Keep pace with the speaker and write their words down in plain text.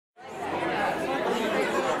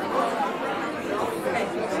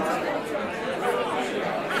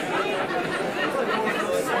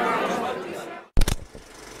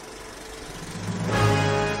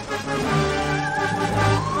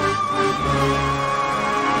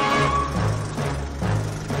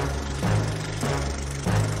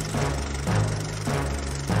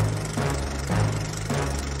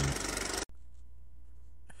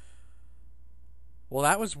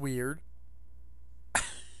that was weird.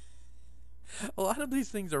 A lot of these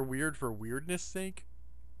things are weird for weirdness sake.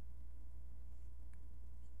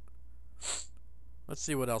 Let's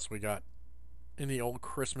see what else we got in the old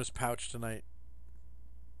Christmas pouch tonight.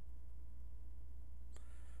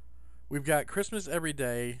 We've got Christmas Every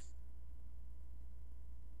Day.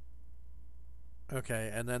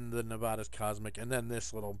 Okay, and then the Nevada's Cosmic, and then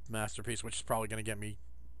this little masterpiece, which is probably going to get me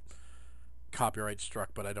copyright struck,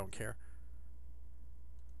 but I don't care.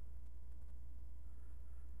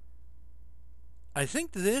 I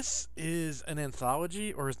think this is an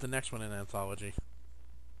anthology, or is the next one an anthology?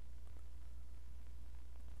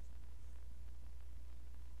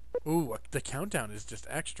 Ooh, the countdown is just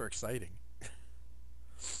extra exciting.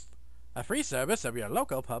 A free service of your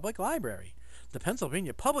local public library. The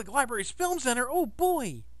Pennsylvania Public Library's Film Center. Oh,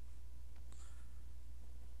 boy!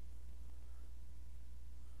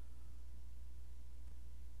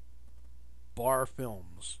 Bar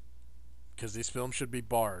films. Because these films should be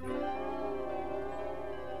barred.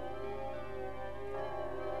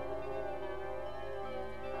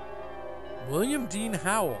 William Dean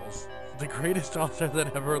Howells, the greatest author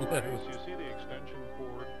that ever lived. You see the extension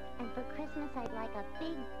cord? And for Christmas, I'd like a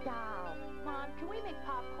big doll. Mom, can we make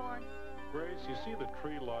popcorn? Grace, you see the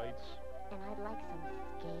tree lights? And I'd like some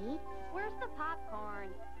skates. Where's the popcorn?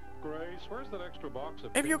 Grace, where's that extra box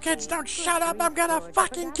of If you kids pencils? don't shut up, I'm gonna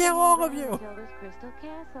fucking kill all of you! Matilda's Crystal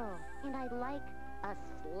Castle. And I'd like a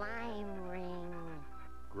slime ring.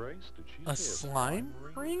 Grace, did she A say slime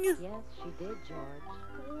ring? Yes, she did, George.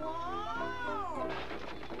 Whoa!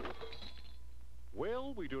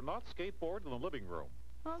 Well, we do not skateboard in the living room.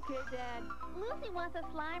 Okay, Dad. Lucy wants a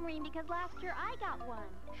slime ring because last year I got one.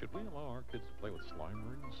 Should we allow our kids to play with slime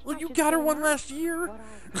rings? Well, you got her one last year.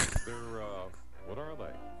 They're, what are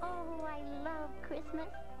they? Oh, I love Christmas.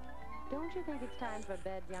 Don't you think it's time for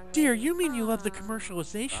bed, young lady? Dear, you mean you love the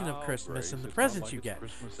commercialization of Oh, Christmas Grace, and the it's not presents like you it's get.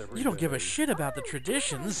 Christmas every You don't give a day. shit about the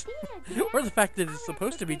traditions. Or the fact that it's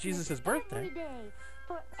supposed to be Jesus' birthday. Every day,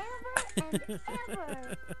 forever and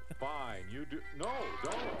ever. Fine, you do. No,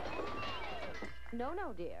 don't.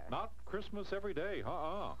 No, dear. Not Christmas every day,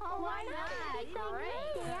 Oh, why not? It's so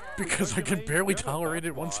great, Dad. Because I can barely tolerate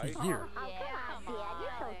it once a year. Oh, come on, Dad.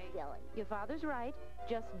 You're so silly. Your father's right.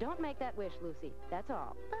 Just don't make that wish, Lucy. That's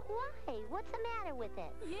all. But why? What's the matter with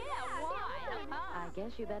it? Yeah, why? I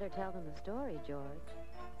guess you better tell them the story, George.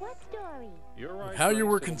 What story? You're right. How you Grace,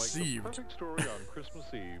 were it'll make the conceived. perfect story on Christmas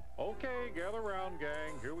Eve. Okay, gather round,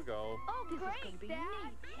 gang. Here we go. Oh, great, Dad.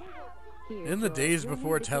 Here, In the George, days you'll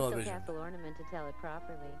before need the Crystal television. Castle ornament to tell it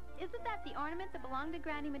properly. Isn't that the ornament that belonged to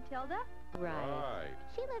Granny Matilda? Right. Right.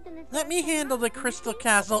 She lived in this. Let me handle the Crystal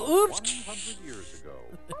Castle. Oops. 100 years ago.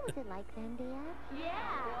 What was it like then, Dad? Yeah.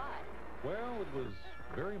 Well, it was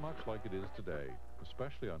very much like it is today,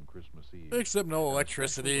 especially on Christmas Eve. Except no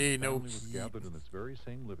electricity, The no family was heat. gathered in this very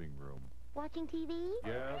same living room. Watching TV?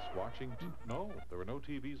 Yes, watching. No, there were no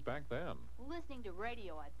TVs back then. Listening to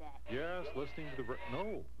radio, I bet. Yes, listening to the.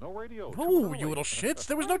 No radio. too Oh, early. you little shits.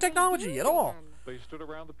 There was no technology at all. They stood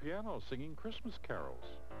around the piano singing Christmas carols.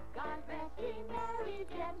 God rest ye merry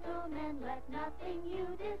gentlemen, let nothing you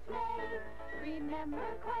dismay. Remember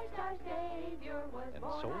Christ our Savior was And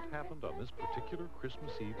born so on it happened this on this day. particular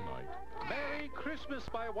Christmas Eve night. Merry Christmas,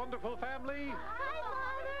 my wonderful family! Hi,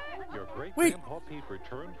 Father! Your great Wait. grandpa Pete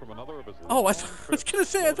returned from another of his Oh, I long was trips, gonna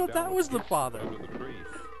say, I loaded thought down that with was the gifts father. under the tree.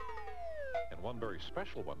 And one very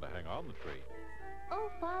special one to hang on the tree. Oh,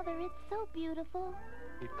 Father, it's so beautiful.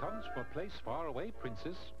 It comes from a place far away,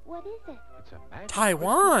 Princess. What is it? It's a magic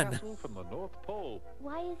Taiwan. crystal castle from the North Pole.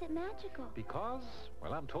 Why is it magical? Because,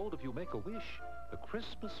 well, I'm told if you make a wish, the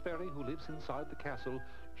Christmas fairy who lives inside the castle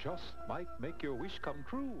just might make your wish come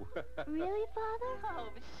true. Really, Father? Oh,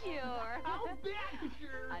 sure. I'll bet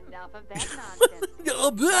sure. Enough of that nonsense.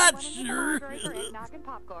 I'll bet, Someone in the sure. library for eggnog and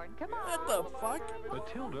popcorn. Come on. What the fuck?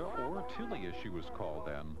 Matilda, or Tilly as she was called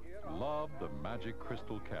then, loved the magic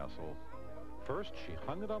crystal castle. First, she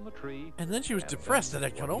hung it on the tree. And then she was and depressed then that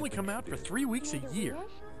it what could do you only think come she out for did? 3 weeks a Made year.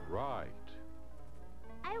 wish? Right.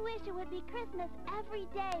 I wish it would be Christmas every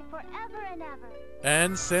day, forever and ever.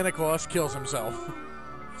 And Santa Claus kills himself.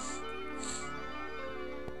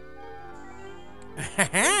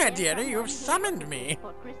 Haha, dearie, you've summoned me.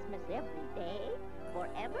 For Christmas every day,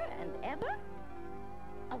 forever and ever?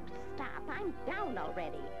 Oh, stop. I'm down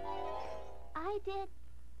already. I did.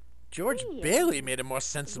 George Really? Bailey made a more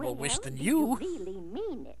sensible wish than you. really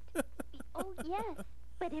mean it? Oh, yes.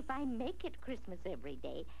 But if I make it Christmas every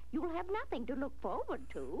day, you'll have nothing to look forward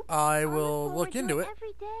to. I I will forward look to into it.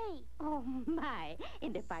 every day. Oh, my.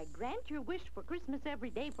 And if I grant your wish for Christmas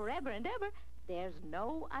every day, forever and ever, there's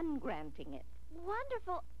no ungranting it.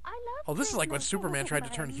 Wonderful. I love Oh, this is like when Christmas. Superman tried to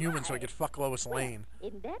Oh, turn my, human so he my. could fuck Lois Well, Lane.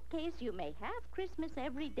 in that case, you may have Christmas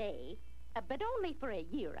every day, but only for a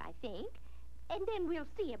year, I think. And then we'll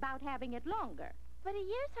see about having it longer. But a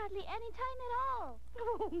year's hardly any time at all.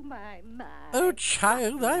 Oh, my. Oh,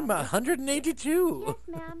 child, I'm 182. Yes,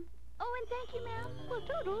 ma'am. Oh, and thank you, ma'am. Well,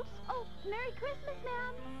 toodles. Oh, Merry Christmas,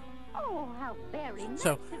 ma'am. Oh, how very nice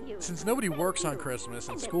So, of you. since nobody Thank works on you. Christmas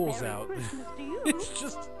and a school's Merry out, Christmas to you. it's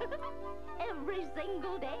just... Every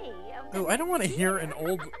single day of the Oh, I don't want to next hear year. an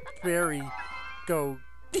old fairy go...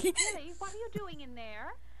 Billy, what are you doing in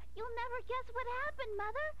there? You'll never guess what happened,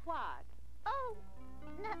 Mother. What? Oh,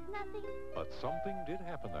 nothing. But something did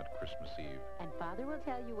happen that Christmas Eve. And Father will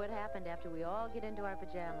tell you what happened after we all get into our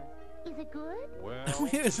pajamas. Is it good? Well,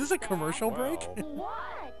 Is this a commercial break? well,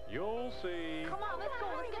 What? you'll see. Come on, let's go.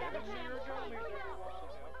 Let's get out of here.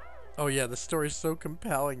 Oh yeah, the story's so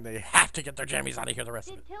compelling, they have to get their jammies out of here the rest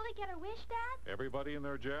of Did it. Tilly get her wish, Dad? Everybody in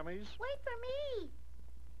their jammies? Wait for me.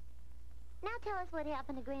 Now tell us what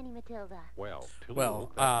happened to Granny Matilda. Well, Tilly Well,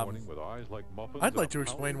 woke that morning with eyes like muffins. I'd and like a to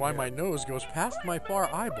explain pounding why my head. nose goes past my far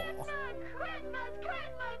eyeball.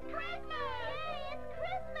 Christmas! Yay, it's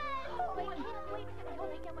Christmas! Wait, wait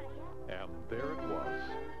a minute. And there it was,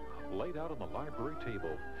 laid out on the library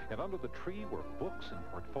table. And under the tree were books and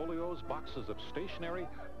portfolios, boxes of stationery,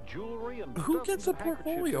 jewelry, and Who dozens gets of a handkerchiefs,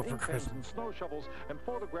 portfolio for ink pens, and Christmas? snow shovels, and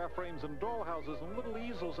photograph frames, and dollhouses, and little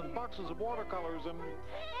easels, and boxes of watercolors, and...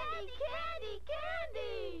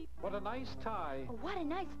 Candy! What a nice tie. Oh, what a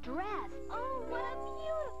nice dress. Oh, what a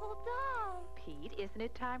beautiful doll! Pete, isn't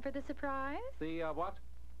it time for the surprise? The, what?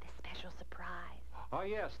 The special surprise. Oh,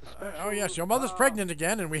 yes, the special... Oh yes, your mother's pregnant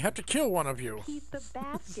again and we have to kill one of you. Pete, the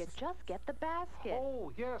basket. Just get the basket.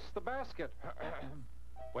 Oh, yes, the basket.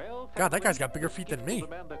 Well, God, that family, guy's got bigger feet this than gift me. will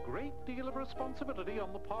demand a great deal of responsibility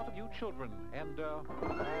on the part of you children. And, A puppy!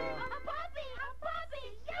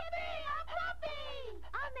 Yippee! A puppy!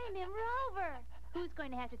 I'll name him Rover. Who's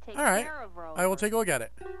going to have to take All right, care of Rover? I will take a look at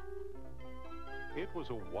it. it was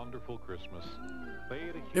a wonderful Christmas. They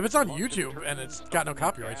ate a If huge it's on lunch of YouTube turkey and it's and got no stuffing and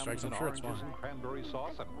copyright jams strikes, I'm and sure it's oranges fine. and cranberry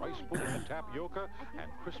sauce and rice pudding and tapioca and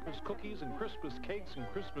Christmas cookies and Christmas cakes and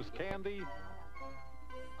Christmas candy.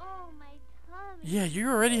 Oh, my tummy. Yeah, you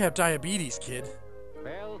already have diabetes, kid.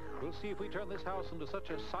 Well, we'll see if we turn this house into such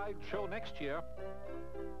a sideshow next year.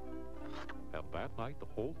 And that night, the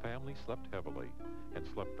whole family slept heavily and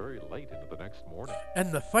slept very late into the next morning.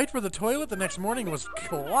 And the fight for the toilet the next morning was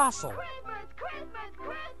colossal.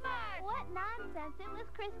 Christmas! What nonsense. It was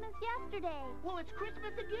Christmas yesterday. Well, it's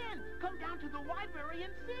Christmas again. Come down to the library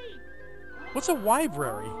and see. What's a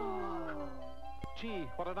library? Gee,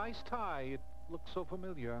 what a nice tie. It looks so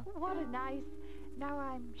familiar. What a nice... Now,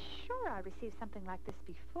 I'm sure I received something like this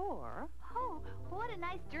before. Oh, what a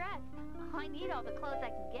nice dress. I need all the clothes I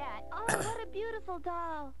can get. Oh, what a beautiful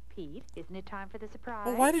doll. Pete, isn't it time for the surprise?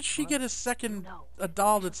 Well, why did she get a second No. a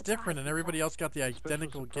doll that's different and everybody else got the Special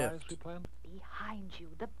identical surprise gift? we planned? Behind you,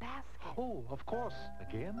 the basket. Oh, of course.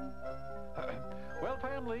 Again? Well,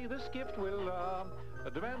 family, this gift will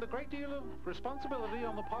demand a great deal of responsibility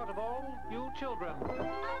on the part of all you children. A puppy!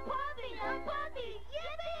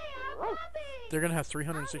 Yippee! A puppy! They're gonna have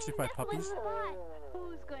 365 puppies? Spot.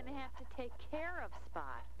 Who's going to have to take care of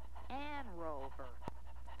Spot and Rover?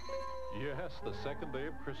 Yes, the second day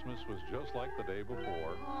of Christmas was just like the day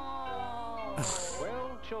before. Oh.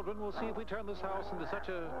 Well, children, we'll see if we turn this house into such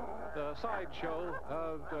a sideshow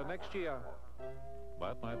next year.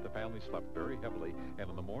 That night, the family slept very heavily, and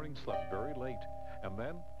in the morning slept very late. And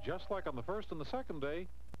then, just like on the first and the second day,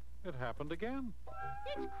 it happened again.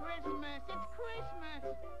 It's Christmas. It's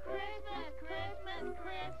Christmas.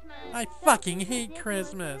 Christmas. I fucking hate It was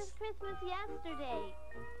Christmas. Christmas yesterday.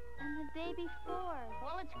 And the day before.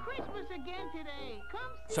 Well, it's Christmas again today. Come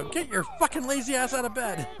see. So get your fucking lazy ass out of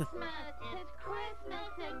bed. Christmas. It's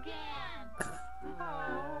Christmas again.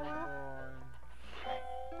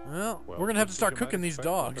 Well, Well, we're gonna have to just start as you might cooking these expect,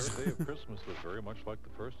 dogs. The third day of Christmas was very much like the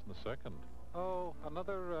first and the second. Oh,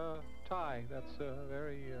 another tie. That's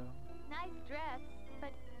very... Nice dress.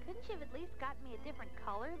 But couldn't you have at least gotten me a different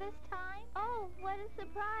color this time? Oh, what a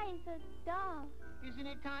surprise. A doll. Isn't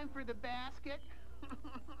it time for the basket?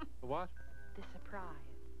 What? The surprise.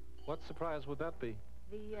 What surprise would that be?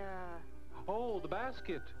 The, Oh, the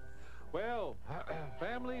basket. Well,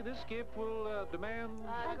 family, this gift will demand...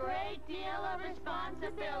 A great deal of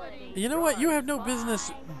responsibility. You know what? You have no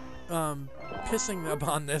business pissing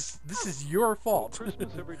upon this. This is your fault.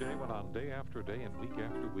 Christmas every day went on day after day and week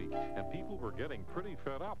after week, and people were getting pretty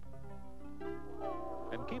fed up.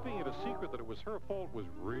 And keeping it a secret that it was her fault was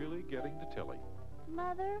really getting to Tilly.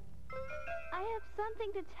 Mother, I have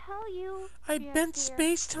something to tell you. I Yes, bent dear. If I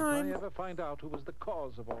space-time. ever find out who was the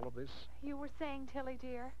cause of all of this. You were saying, Tilly,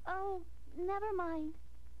 dear. Oh, never mind.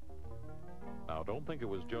 Now, don't think it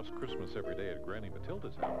was just Christmas every day at Granny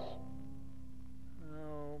Matilda's house.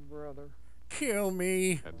 Oh, brother. Kill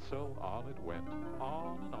me. And so on it went,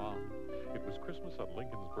 on and on. It was Christmas on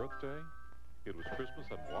Lincoln's birthday. It was Christmas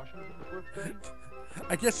on Washington's birthday.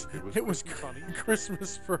 I guess it was Christmas on Easter.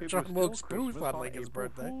 Christmas for It was John still Wilkes Christmas Booth on Lincoln's April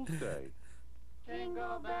birthday. Fool's Day.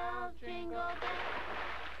 Jingle bells, jingle bells.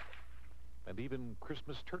 And even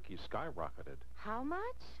Christmas turkey skyrocketed. How much?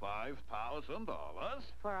 $5,000.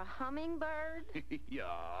 For a hummingbird? Yeah.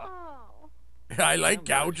 Oh. I like And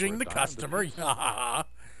gouging the for a dime customer. apiece.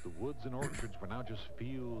 The woods and orchards were now just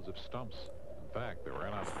fields of stumps. In fact, they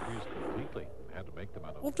ran out of trees completely and had to make them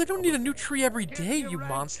out of... Well, they don't need a new tree every Get day, your you rag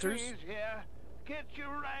monsters. trees here. Get your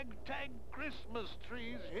ragtag Christmas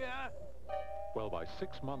trees here. Well, by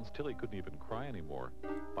 6 months, Tilly couldn't even cry anymore.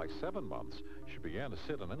 By 7 months, she began to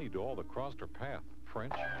sit on any doll that crossed her path.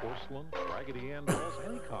 French, porcelain, Raggedy Ann dolls,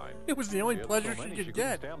 any kind. It was the only She had pleasure so she many could couldn't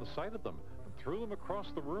get. stand the sight of them and threw them across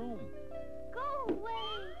the room. Go away.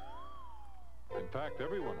 In fact,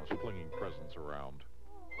 everyone was flinging presents around.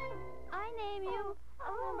 I name you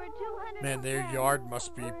number 200. Man, their yard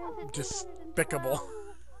must be despicable.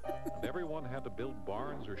 And everyone had to build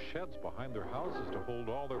barns or sheds behind their houses to hold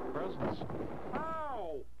all their presents.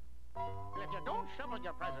 Ow! And if you don't shovel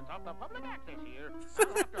your presents off the public access here,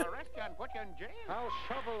 I'll have to arrest you and put you in jail. I'll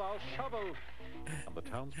shovel. And the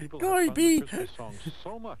townspeople Glory had sung be. the Christmas songs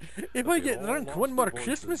so much If that I they get all drunk lost one more their voices.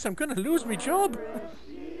 Christmas, I'm gonna lose my job.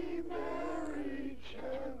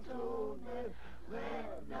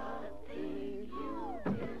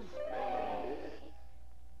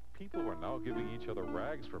 People were now giving each other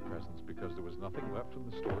rags for presents because there was nothing left in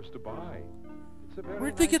the stores to buy. It's a very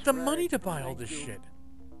Where'd they get nice the rag. money to buy all Thank this you. shit?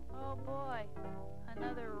 Oh, boy.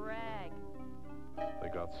 Another rag. They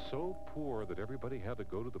got so poor that everybody had to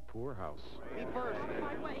go to the poorhouse. Me first.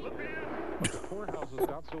 My way. But the poorhouses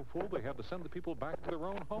got so full they had to send the people back to their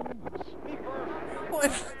own homes. Me first.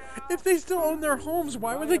 Well, if they still own their homes,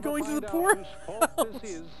 why were they going to the poorhouse? This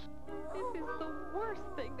is This is the worst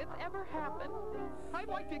thing that's ever happened. I'd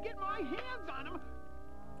like to get my hands on him.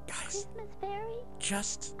 Guys, Christmas fairy?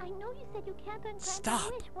 just I know you said you can't ungrant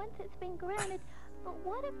Stop. a wish once it's been granted, but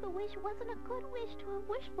what if the wish wasn't a good wish to have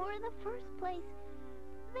wished for in the first place?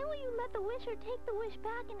 Then will you let the wisher take the wish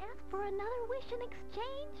back and ask for another wish in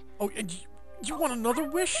exchange? Oh, and you want another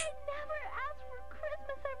wish? I never ask for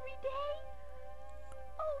Christmas every day.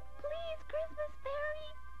 Oh, please, Christmas fairy.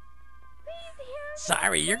 Please hear me.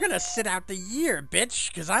 Sorry, you're gonna sit out the year, bitch,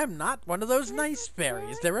 because I'm not one of those nice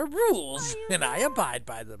fairies. There are rules, and I abide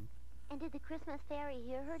by them. And did the Christmas fairy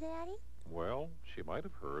hear her, Daddy? well, she might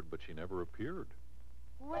have heard, but she never appeared.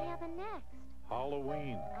 What happened next?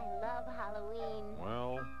 Halloween. I love Halloween.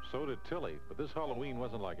 Well, so did Tilly, but this Halloween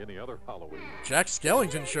wasn't like any other Halloween. Jack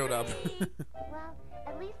Skellington showed up. Well,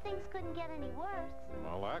 at least things couldn't get any worse.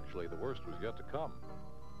 Well, actually, the worst was yet to come.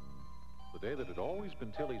 The day that had always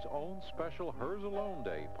been Tilly's own special hers alone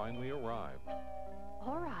day finally arrived.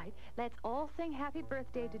 All right, let's all sing happy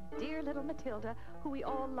birthday to dear little Matilda, who we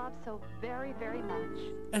all love so very, very much.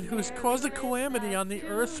 And who's caused a calamity on the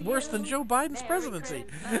earth worse than Joe Biden's presidency.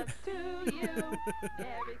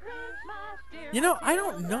 You know, I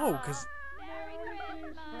don't know, because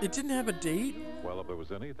it didn't have a date, Well, if there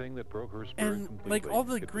was anything that broke her spirit and completely, like all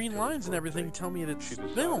the it was green Tilly's lines and everything birthday. tell me that it's She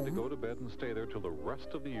decided to filmed, go to bed and stay there till the rest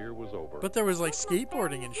of the year was over. but there was like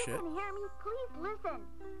skateboarding and shit. You can hear me. Please listen.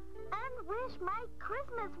 And wish my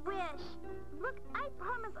Christmas wish. Look, I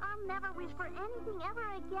promise I'll never wish for anything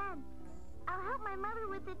ever again. I'll help my mother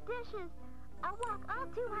with the dishes. I'll walk all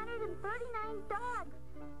 239 dogs.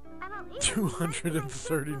 And I'll eat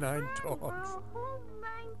 239 dogs. For a whole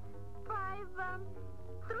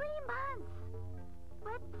 3 months.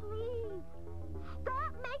 But please,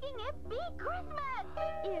 stop making it be Christmas.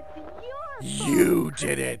 It's your fault. You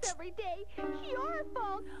did it. Every day, your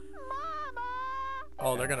fault, Mama.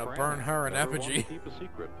 Oh, they're gonna burn her in Never wanted effigy. to keep a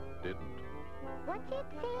secret, didn't. What's it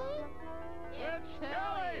say? It's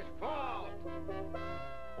Tilly's fault.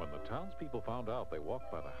 When the townspeople found out, they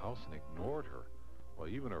walked by the house and ignored her. Well,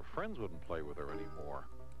 even her friends wouldn't play with her anymore.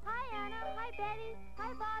 Hi, Anna. Hi, Betty.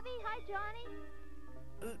 Hi, Bobby. Hi,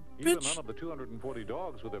 Johnny. Even Bitch. none of the 240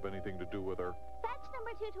 dogs would have anything to do with her. That's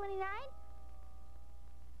number 229.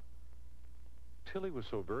 Tilly was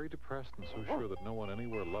so very depressed and so sure that no one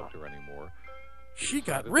anywhere loved her anymore. She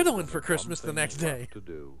got decided there Ritalin was for only Christmas one the thing next left day. to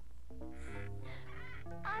do.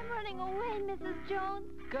 I'm running away, Mrs. Jones.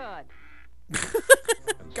 Good.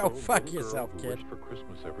 And Go so fuck the little yourself, girl who kid. wished for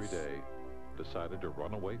Christmas every day decided to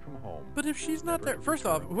run away from home. But if she's not there, first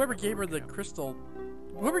off, whoever gave her the crystal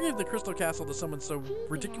castle to someone so Gee,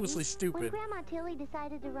 ridiculously Daddy, stupid when Grandma Tilly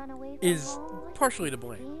decided to run away from is home, was partially she to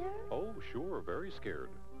blame. scared? Oh, sure, very scared.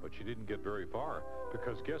 But she didn't get very far,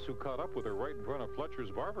 because guess who caught up with her right in front of Fletcher's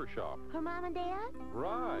barber shop? Her mom and dad?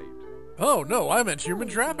 Right. Oh no, I meant human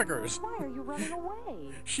traffickers. Why are you running away?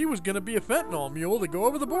 She was gonna be a fentanyl mule to go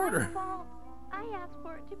over the border. Fault. I asked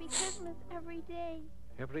for it to be Christmas every day.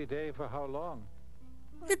 Every day for how long?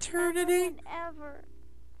 Eternity. And ever.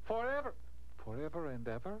 Forever. Forever and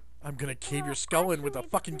ever? I'm gonna cave your skull in with a Actually,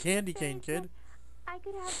 fucking the candy sister cane, kid. said I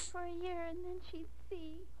could have it for a year and then she'd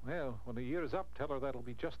see. Well, when the year's up, tell her that'll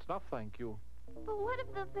be just enough, thank you. But what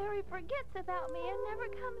if the fairy forgets about me and never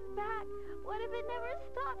comes back? What if it never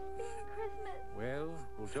stops being Christmas? Well,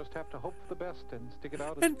 we'll just have to hope for the best and stick it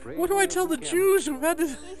out as And bravely what do I as tell we the can. Jews who've had to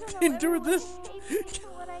Even though endure everyone this hates me for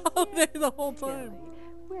what I holiday did. the whole time? Tilly,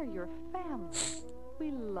 we're your family.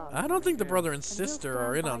 We love I don't think the you. brother and And we'll sister stand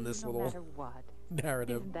are in by on you this no little matter what.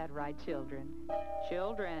 narrative. Isn't that right, children?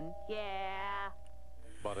 Children. Yeah.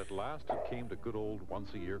 But at last it came to good old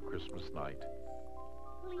once-a-year Christmas night.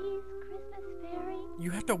 Please, Christmas fairy.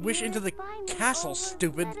 You have to wish into the Find me castle, over.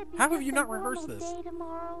 stupid. Let it be How have just you a not normal rehearsed this? day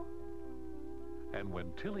tomorrow. And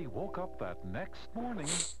when Tilly woke up that next morning,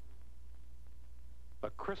 the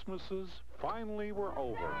Christmases finally were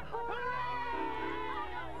over.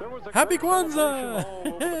 There was a Happy great celebration Kwanzaa! all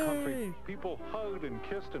over the country. Hey! People hugged and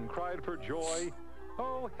kissed and cried for joy.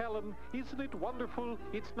 Oh, Helen, isn't it wonderful?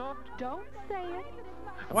 It's not. Don't say it.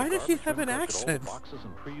 Why did he Garbage have an men collected all the accent? boxes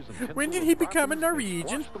and trees and When tinsel did and he become a wrappings, they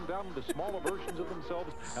Norwegian? squashed them down into smaller versions of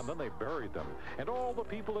themselves, and then they buried them. And all the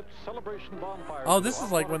people at celebration bonfires. Oh, this were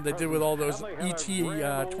is like off when on they did with all those presents, and they had a ET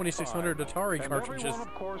grand old 2600 time. Atari And cartridges. everyone,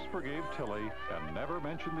 of course, forgave Tilly and never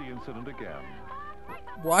mentioned the incident again.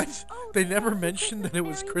 What? Oh, They never thank you, mentioned that it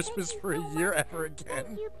was Fairy. Christmas Thank for you a so year much. ever again.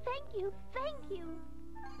 Thank you, thank you, thank you.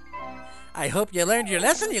 I hope you learned your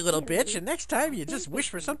lesson, you little bitch, and next time you just wish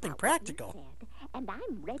for something practical. And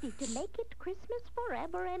I'm ready to make it Christmas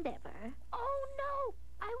forever and ever. Oh no!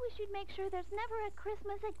 I wish you'd make sure there's never a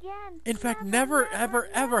Christmas again. In fact, never, ever,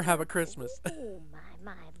 ever have a Christmas. Oh,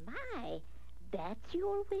 my. That's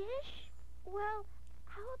your wish? Well,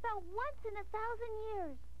 how about once in 1,000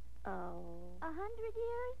 years? Oh. 100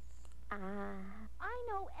 years? I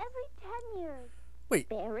know, every 10 years. Wait,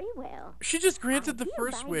 Very well. she just granted I the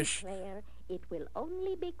first hereby wish declare it will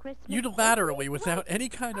only be Christmas unilaterally every without any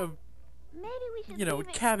kind of, Maybe we should you know, leave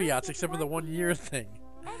it caveats Christmas except for the once a 1 year thing.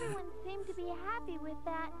 Everyone seemed to be happy with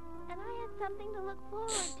that, and I had something to look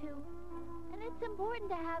forward to. And it's important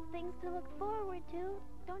to have things to look forward to,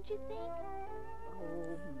 don't you think?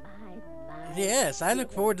 Oh, my. Yes, I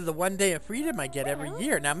look forward to the 1 day of freedom I get every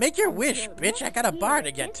year. Now make your wish, Until bitch. I next got a bar year to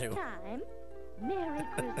at get this to. Time, Merry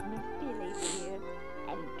Christmas, Tilly dear,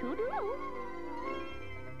 and toodaloo.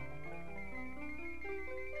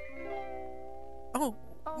 Oh,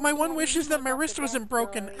 my one wish is that my wrist wasn't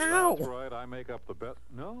broken. Ow! That's right, I make up the bet.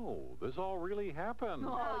 No, this all really happened.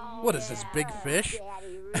 What is this, big fish?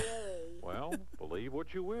 Daddy, really. Well, believe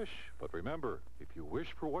what you wish. But remember, if you wish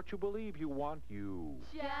for what you believe you want, you...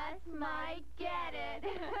 Just might get it.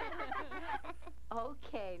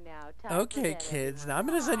 Okay, now. Time Okay, kids, now I'm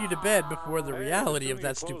gonna send you to bed before the Hey, reality as of soon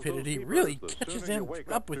as that you close stupidity those really papers, the catches sooner you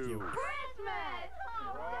wake up with to- you. Christmas!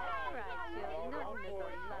 All right, children. Isn't this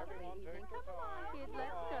a lovely evening? Come on, kid,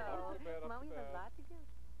 let's go. Come on, we have a lot to do.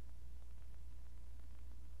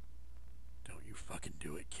 Don't you fucking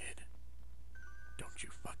do it, kid. Don't you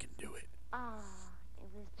fucking do it. Ah, it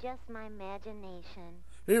was just my imagination.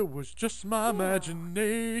 It was just my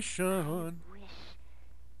imagination.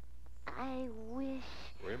 I wish.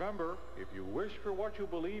 Remember, if you wish for what you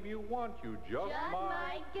believe you want, you just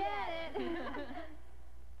might... get it.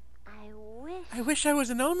 I wish I was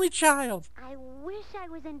an only child. I wish I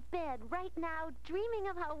was in bed right now, dreaming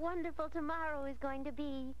of how wonderful tomorrow is going to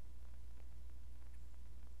be.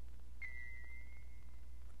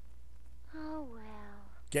 Oh, well.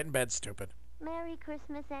 Get in bed, stupid. Merry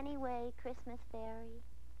Christmas anyway, Christmas fairy.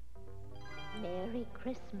 Merry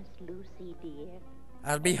Christmas, Lucy, dear.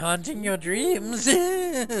 I'll be haunting your dreams.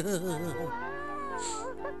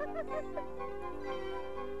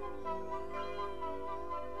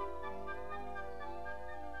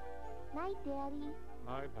 Night, Daddy.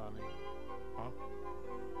 Night, honey.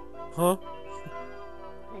 Huh?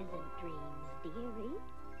 Pleasant dreams, dearie.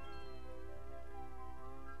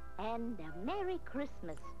 And a Merry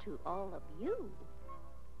Christmas to all of you.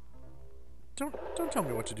 Don't tell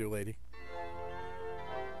me what to do, lady.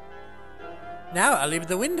 Now I'll leave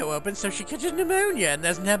the window open so she catches pneumonia and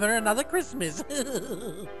there's never another Christmas.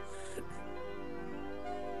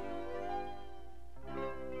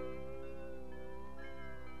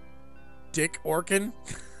 Dick Orkin.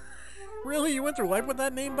 Really? You went through life with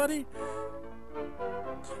that name, buddy?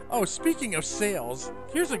 Oh, speaking of sales,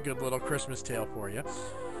 here's a good little Christmas tale for you.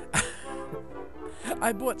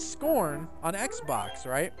 I bought Scorn on Xbox,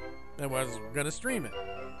 right? And was going to stream it.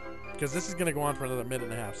 Because this is going to go on for another minute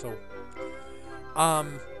and a half, so...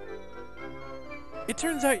 It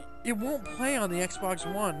turns out it won't play on the Xbox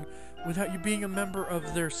One without you being a member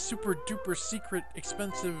of their super duper secret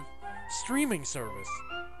expensive streaming service.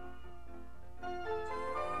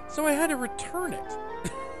 So I had to return it.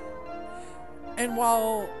 And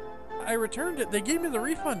while I returned it, they gave me the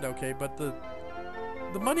refund okay, but the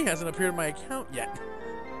money hasn't appeared in my account yet.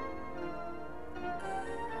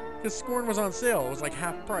 Because Scorn was on sale. It was like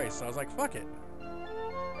half price. So I was like, fuck it.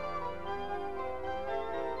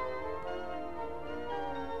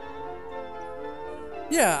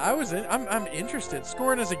 Yeah, I'm interested.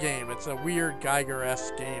 Scorn is a game. It's a weird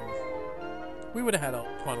Geiger-esque game. We would have had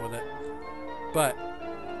fun with it. But,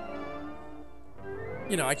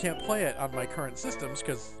 you know, I can't play it on my current systems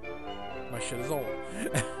because my shit is old.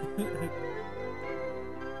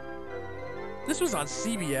 This was on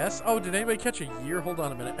CBS. Oh, did anybody catch a year? Hold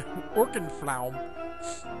on a minute. Orkenflaum.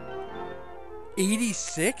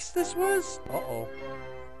 86 this was? Uh-oh.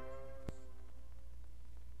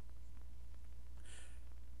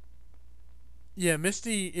 Yeah,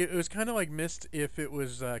 Misty, it was kind of like Myst if it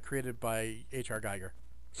was created by H.R. Geiger.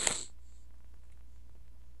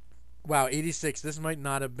 Wow, 86. This might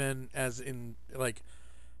not have been as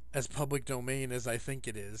public domain as I think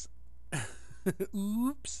it is.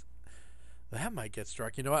 Oops. That might get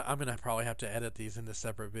struck. You know what? I'm going to probably have to edit these into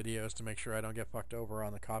separate videos to make sure I don't get fucked over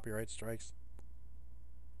on the copyright strikes.